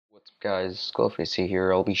What's up guys, Skullface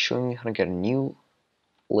here. I'll be showing you how to get a new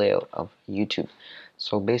layout of YouTube.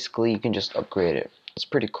 So basically you can just upgrade it. It's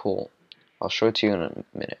pretty cool. I'll show it to you in a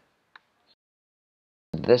minute.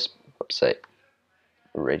 This website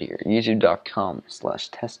right here,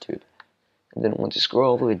 youtube.com/testtube. And then once you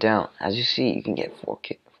scroll all the way down, as you see, you can get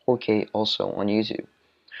 4K also on YouTube.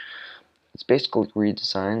 It's basically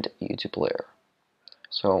redesigned YouTube player.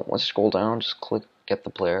 So once you scroll down, just click get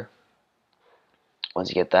the player. Once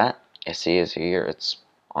you get that, you see it here, it's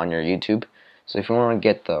on your YouTube. So if you want to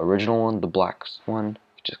get the original one, the black one,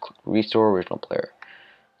 just click restore original player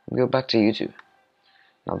and go back to YouTube.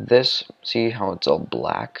 Now this, see how it's all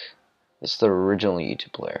black? This is the original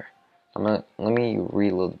YouTube player. Let me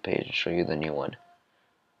reload the page and show you the new one.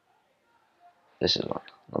 This is one.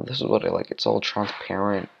 Now this is what I like. It's all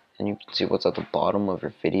transparent and you can see what's at the bottom of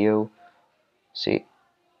your video. See?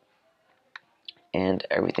 And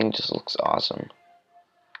everything just looks awesome.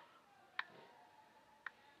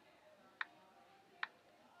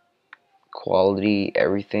 Quality,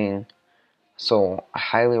 everything. So I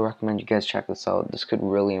highly recommend you guys check this out. This could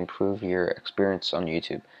really improve your experience on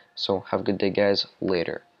YouTube. So have a good day guys.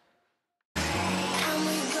 Later.